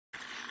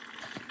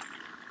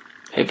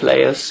Hey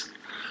players.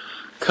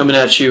 Coming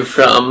at you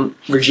from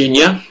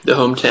Virginia, the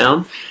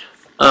hometown.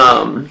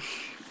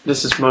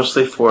 This is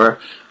mostly for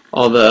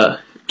all the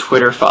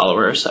Twitter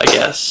followers, I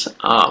guess.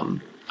 I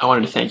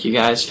wanted to thank you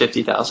guys.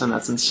 50,000,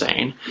 that's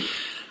insane.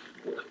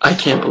 I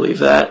can't believe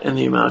that and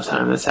the amount of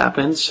time that's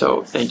happened.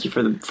 So thank you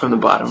from the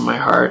bottom of my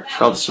heart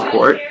for all the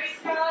support.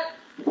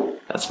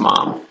 That's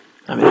Mom.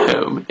 I'm at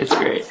home. It's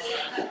great.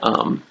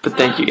 But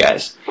thank you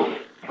guys.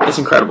 It's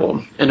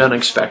incredible and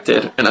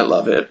unexpected, and I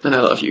love it, and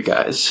I love you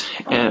guys.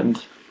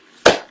 And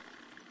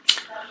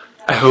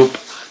I hope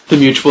the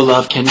mutual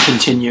love can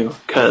continue,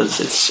 because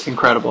it's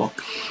incredible.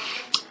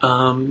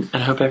 And I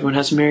hope everyone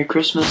has a Merry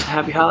Christmas, a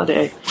Happy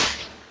Holiday.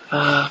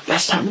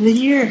 Best time of the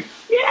year.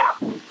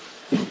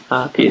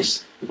 Yeah.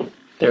 Peace.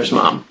 There's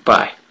Mom.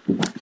 Bye.